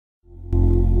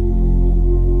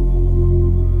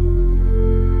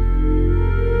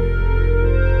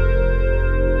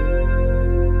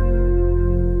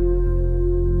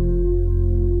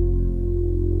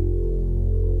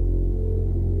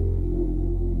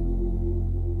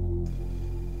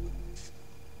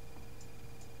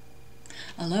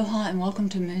Aloha and welcome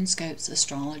to Moonscopes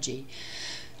Astrology.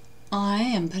 I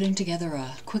am putting together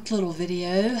a quick little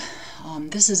video.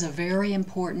 This is a very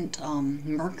important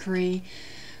Mercury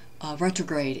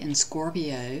retrograde in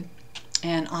Scorpio,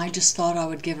 and I just thought I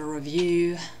would give a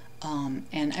review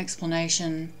and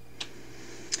explanation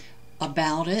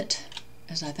about it,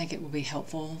 as I think it will be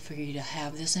helpful for you to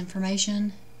have this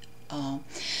information.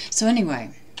 So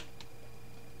anyway,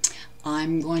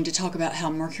 I'm going to talk about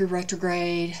how Mercury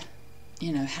retrograde,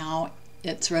 how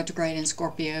its retrograde in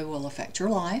Scorpio will affect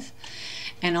your life.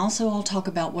 And also I'll talk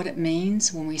about what it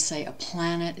means when we say a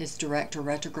planet is direct or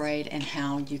retrograde and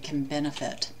how you can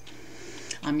benefit.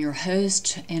 I'm your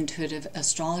host, intuitive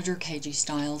astrologer KG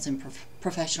Styles, in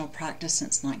professional practice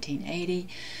since 1980.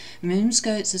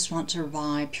 Moonscopes is sponsored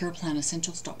by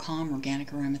PurePlantEssentials.com,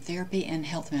 Organic Aromatherapy, and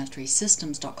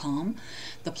HealthMasterySystems.com,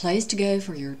 the place to go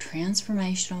for your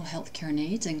transformational healthcare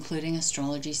needs, including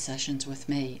astrology sessions with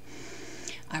me.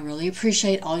 I really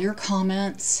appreciate all your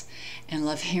comments and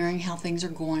love hearing how things are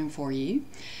going for you.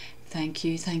 Thank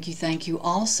you, thank you, thank you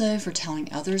also for telling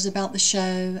others about the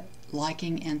show,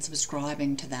 liking and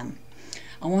subscribing to them.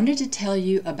 I wanted to tell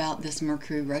you about this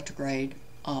Mercury retrograde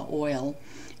oil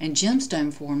and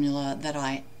gemstone formula that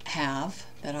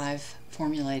I've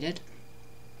formulated.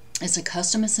 It's a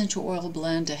custom essential oil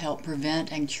blend to help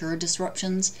prevent and cure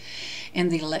disruptions in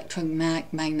the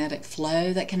electromagnetic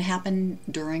flow that can happen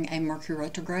during a Mercury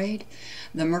retrograde.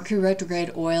 The Mercury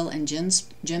retrograde oil and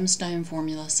gemstone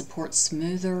formula supports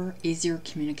smoother, easier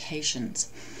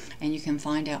communications. And you can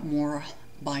find out more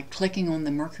by clicking on the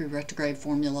Mercury retrograde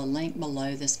formula link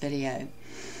below this video.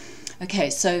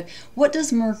 Okay, so what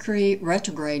does Mercury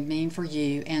retrograde mean for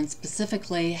you, and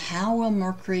specifically, how will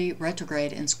Mercury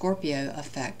retrograde in Scorpio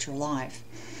affect your life?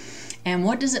 And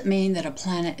what does it mean that a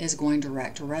planet is going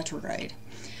direct or retrograde?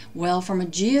 Well, from a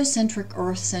geocentric,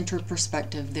 Earth-centered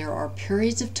perspective, there are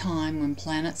periods of time when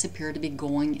planets appear to be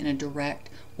going in a direct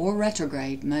or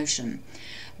retrograde motion.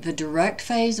 The direct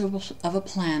phase of a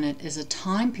planet is a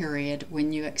time period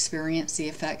when you experience the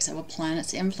effects of a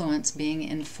planet's influence being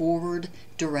in forward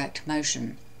direct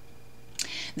motion.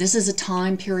 This is a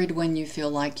time period when you feel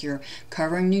like you're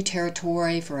covering new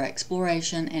territory for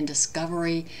exploration and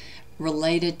discovery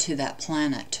related to that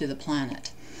planet, to the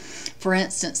planet. For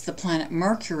instance, the planet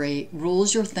Mercury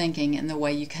rules your thinking and the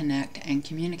way you connect and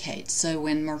communicate. So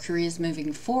when Mercury is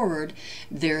moving forward,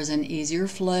 there's an easier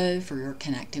flow for your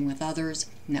connecting with others,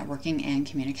 networking, and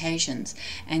communications.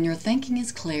 And your thinking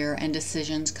is clear and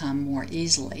decisions come more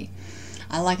easily.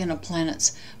 I liken a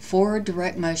planet's forward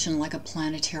direct motion like a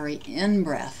planetary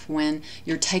in-breath when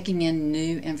you're taking in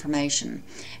new information.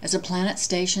 As a planet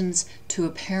stations to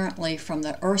apparently, from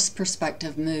the Earth's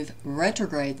perspective, move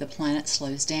retrograde, the planet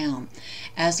slows down.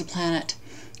 As the planet,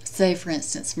 say for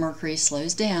instance Mercury,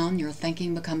 slows down, your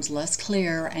thinking becomes less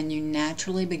clear and you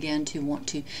naturally begin to want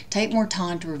to take more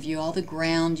time to review all the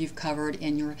ground you've covered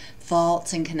in your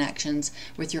thoughts and connections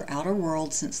with your outer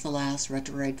world since the last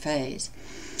retrograde phase.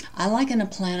 I liken a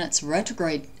planet's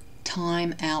retrograde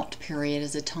time out period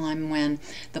as a time when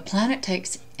the planet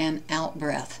takes an out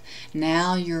breath.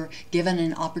 Now you're given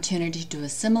an opportunity to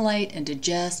assimilate and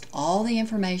digest all the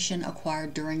information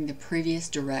acquired during the previous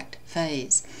direct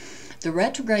phase. The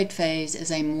retrograde phase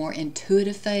is a more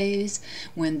intuitive phase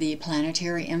when the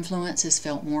planetary influence is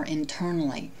felt more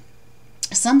internally.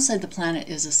 Some say the planet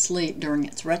is asleep during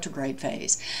its retrograde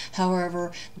phase.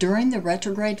 However, during the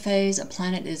retrograde phase, a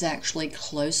planet is actually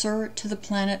closer to the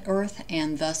planet Earth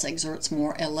and thus exerts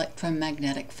more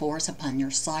electromagnetic force upon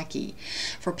your psyche.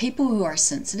 For people who are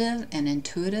sensitive and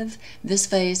intuitive, this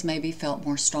phase may be felt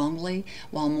more strongly,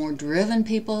 while more driven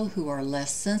people who are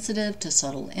less sensitive to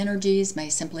subtle energies may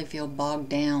simply feel bogged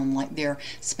down, like they're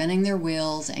spinning their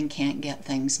wheels and can't get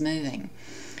things moving.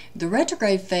 The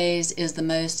retrograde phase is the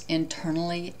most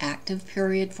internally active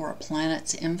period for a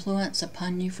planet's influence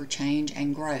upon you for change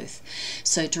and growth.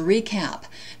 So to recap,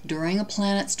 during a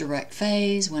planet's direct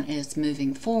phase, when it is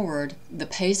moving forward, the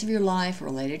pace of your life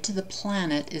related to the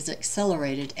planet is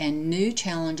accelerated and new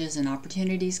challenges and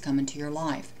opportunities come into your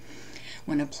life.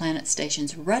 When a planet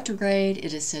stations retrograde,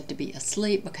 it is said to be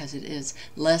asleep because it is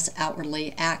less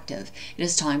outwardly active. It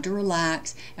is time to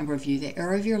relax and review the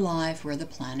area of your life where the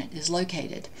planet is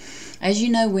located. As you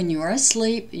know, when you are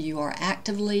asleep, you are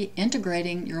actively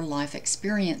integrating your life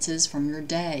experiences from your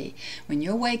day. When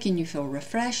you awaken, you feel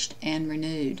refreshed and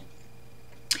renewed.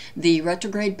 The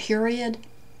retrograde period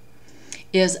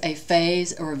is a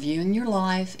phase of reviewing your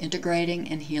life, integrating,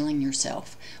 and healing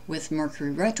yourself. With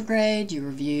Mercury retrograde, you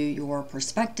review your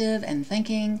perspective and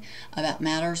thinking about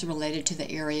matters related to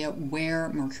the area where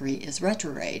Mercury is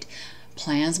retrograde.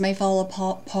 Plans may fall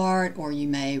apart, or you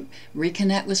may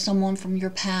reconnect with someone from your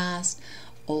past.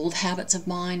 Old habits of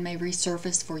mind may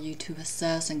resurface for you to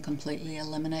assess and completely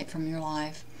eliminate from your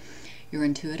life. Your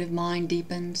intuitive mind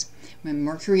deepens. When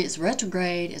Mercury is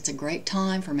retrograde, it's a great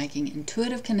time for making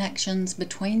intuitive connections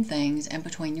between things and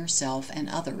between yourself and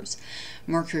others.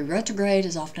 Mercury retrograde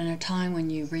is often a time when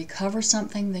you recover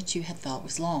something that you had thought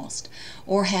was lost,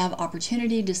 or have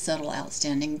opportunity to settle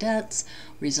outstanding debts,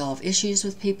 resolve issues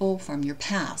with people from your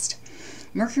past.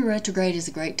 Mercury retrograde is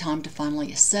a great time to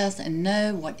finally assess and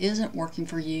know what isn't working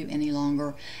for you any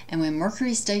longer. And when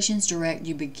Mercury stations direct,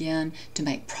 you begin to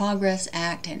make progress,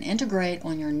 act, and integrate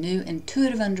on your new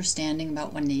intuitive understanding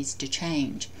about what needs to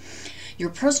change. Your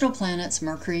personal planets,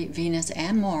 Mercury, Venus,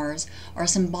 and Mars, are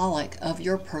symbolic of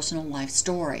your personal life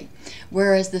story,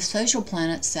 whereas the social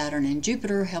planets, Saturn and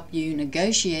Jupiter, help you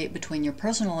negotiate between your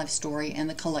personal life story and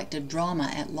the collective drama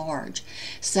at large.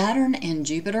 Saturn and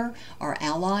Jupiter are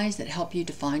allies that help you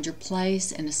to find your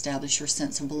place and establish your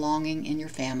sense of belonging in your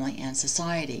family and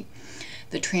society.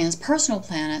 The transpersonal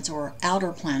planets, or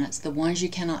outer planets, the ones you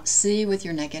cannot see with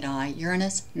your naked eye,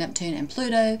 Uranus, Neptune, and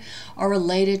Pluto, are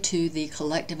related to the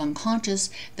collective unconscious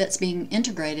that's being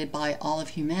integrated by all of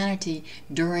humanity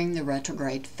during the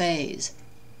retrograde phase.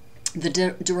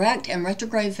 The direct and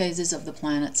retrograde phases of the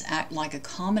planets act like a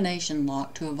combination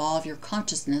lock to evolve your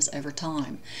consciousness over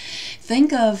time.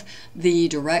 Think of the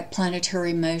direct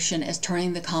planetary motion as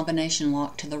turning the combination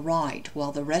lock to the right,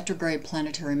 while the retrograde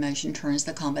planetary motion turns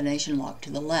the combination lock to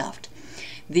the left.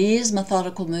 These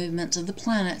methodical movements of the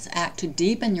planets act to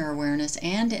deepen your awareness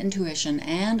and intuition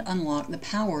and unlock the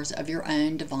powers of your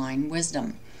own divine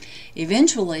wisdom.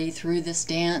 Eventually, through this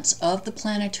dance of the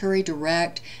planetary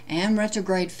direct and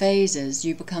retrograde phases,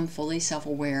 you become fully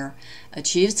self-aware,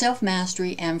 achieve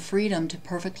self-mastery, and freedom to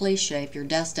perfectly shape your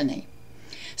destiny.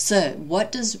 So,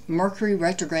 what does Mercury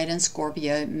retrograde in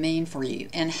Scorpio mean for you,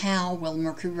 and how will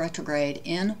Mercury retrograde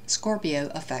in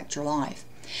Scorpio affect your life?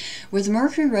 With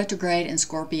Mercury retrograde in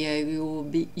Scorpio,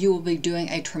 you will be doing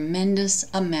a tremendous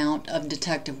amount of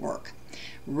detective work.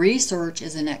 Research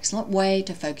is an excellent way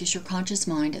to focus your conscious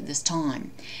mind at this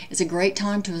time. It's a great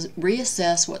time to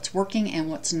reassess what's working and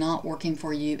what's not working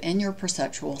for you in your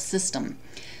perceptual system,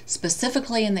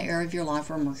 specifically in the area of your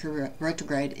life where Mercury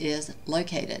retrograde is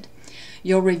located.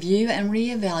 You'll review and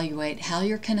reevaluate how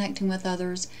you're connecting with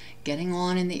others, getting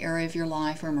on in the area of your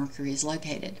life where Mercury is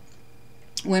located.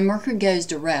 When Mercury goes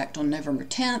direct on November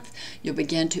 10th, you'll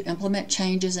begin to implement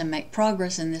changes and make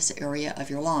progress in this area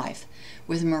of your life.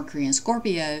 With Mercury in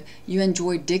Scorpio, you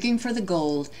enjoy digging for the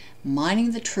gold,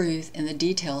 mining the truth in the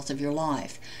details of your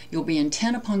life. You'll be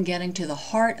intent upon getting to the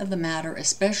heart of the matter,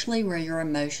 especially where your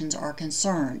emotions are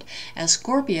concerned, as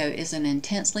Scorpio is an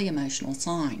intensely emotional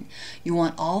sign. You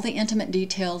want all the intimate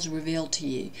details revealed to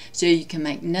you so you can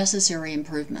make necessary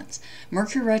improvements.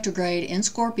 Mercury retrograde in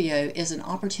Scorpio is an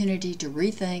opportunity to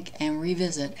rethink and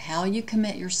revisit how you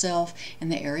commit yourself in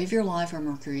the area of your life where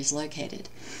Mercury is located.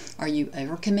 Are you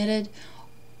overcommitted,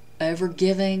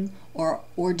 overgiving,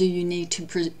 or do you need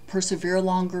to persevere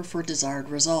longer for desired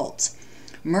results?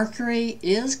 Mercury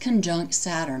is conjunct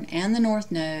Saturn and the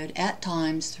North Node at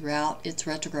times throughout its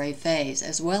retrograde phase,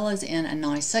 as well as in a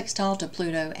nice sextile to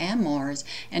Pluto and Mars,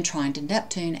 and trine to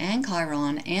Neptune and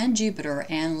Chiron and Jupiter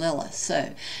and Lilith.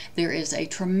 So there is a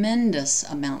tremendous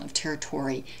amount of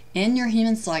territory in your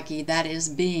human psyche that is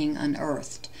being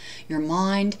unearthed. Your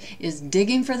mind is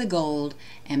digging for the gold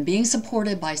and being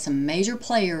supported by some major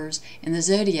players in the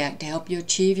zodiac to help you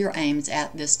achieve your aims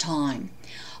at this time.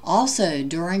 Also,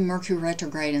 during Mercury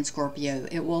retrograde in Scorpio,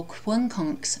 it will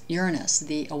quincunx Uranus,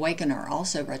 the awakener,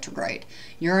 also retrograde.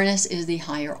 Uranus is the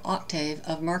higher octave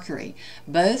of Mercury.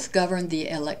 Both govern the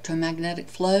electromagnetic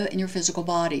flow in your physical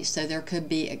body, so there could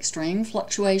be extreme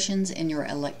fluctuations in your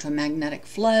electromagnetic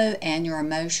flow and your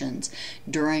emotions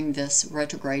during this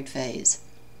retrograde phase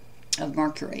of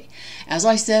Mercury. As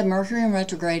I said, Mercury in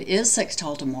retrograde is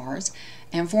sextile to Mars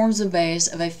and forms the base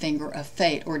of a finger of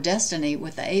fate or destiny,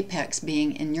 with the apex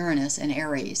being in Uranus and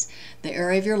Aries. The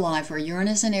area of your life where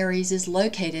Uranus and Aries is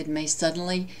located may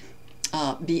suddenly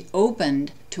be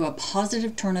opened to a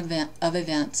positive turn of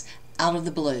events out of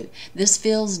the blue. This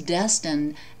feels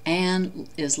destined and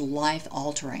is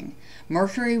life-altering.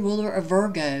 Mercury, ruler of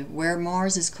Virgo, where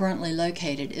Mars is currently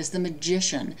located, is the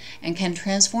magician and can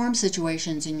transform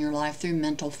situations in your life through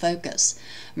mental focus.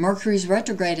 Mercury's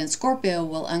retrograde in Scorpio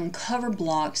will uncover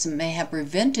blocks that may have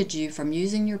prevented you from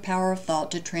using your power of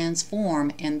thought to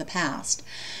transform in the past.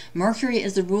 Mercury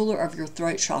is the ruler of your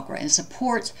throat chakra and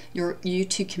supports you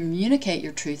to communicate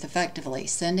your truth effectively,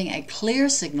 sending a clear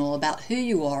signal about who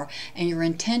you are and your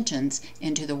intentions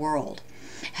into the world.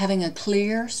 Having a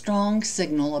clear, strong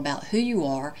signal about who you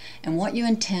are and what you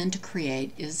intend to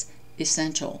create is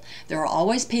essential. There are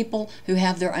always people who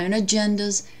have their own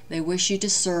agendas they wish you to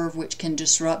serve, which can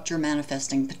disrupt your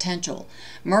manifesting potential.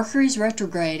 Mercury's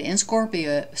retrograde in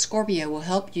Scorpio will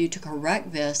help you to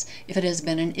correct this if it has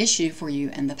been an issue for you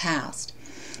in the past.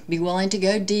 Be willing to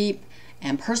go deep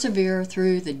and persevere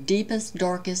through the deepest,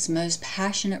 darkest, most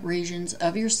passionate regions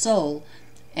of your soul,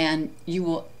 and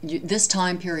this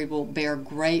time period will bear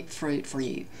great fruit for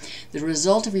you. The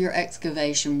result of your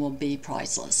excavation will be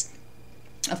priceless.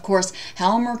 Of course,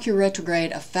 how Mercury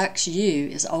retrograde affects you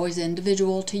is always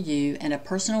individual to you, and a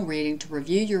personal reading to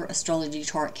review your astrology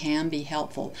chart can be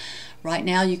helpful. Right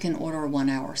now, you can order a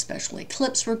 1-hour special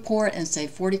eclipse report and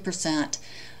save 40%.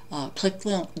 Click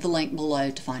the link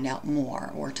below to find out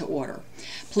more or to order.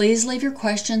 Please leave your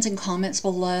questions and comments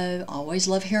below. I always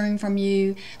love hearing from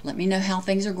you. Let me know how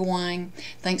things are going.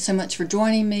 Thanks so much for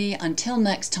joining me. Until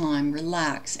next time,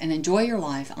 relax and enjoy your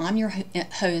life. I'm your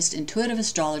host, intuitive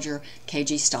astrologer,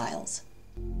 KG Styles.